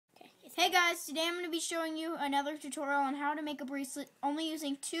Hey guys, today I'm going to be showing you another tutorial on how to make a bracelet only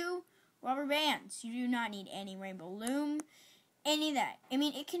using 2 rubber bands. You do not need any rainbow loom, any of that. I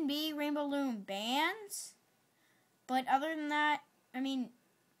mean, it can be rainbow loom bands, but other than that, I mean,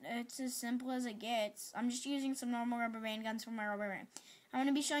 it's as simple as it gets. I'm just using some normal rubber band guns for my rubber band. I'm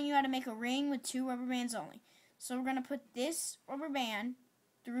going to be showing you how to make a ring with 2 rubber bands only. So we're going to put this rubber band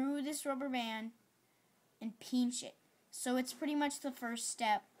through this rubber band and pinch it. So it's pretty much the first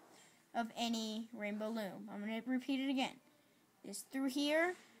step of any rainbow loom. I'm going to repeat it again. This through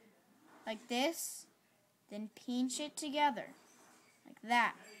here, like this, then pinch it together, like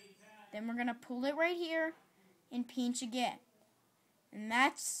that. Then we're going to pull it right here and pinch again. And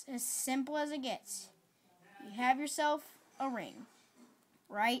that's as simple as it gets. You have yourself a ring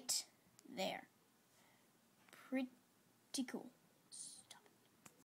right there. Pretty cool.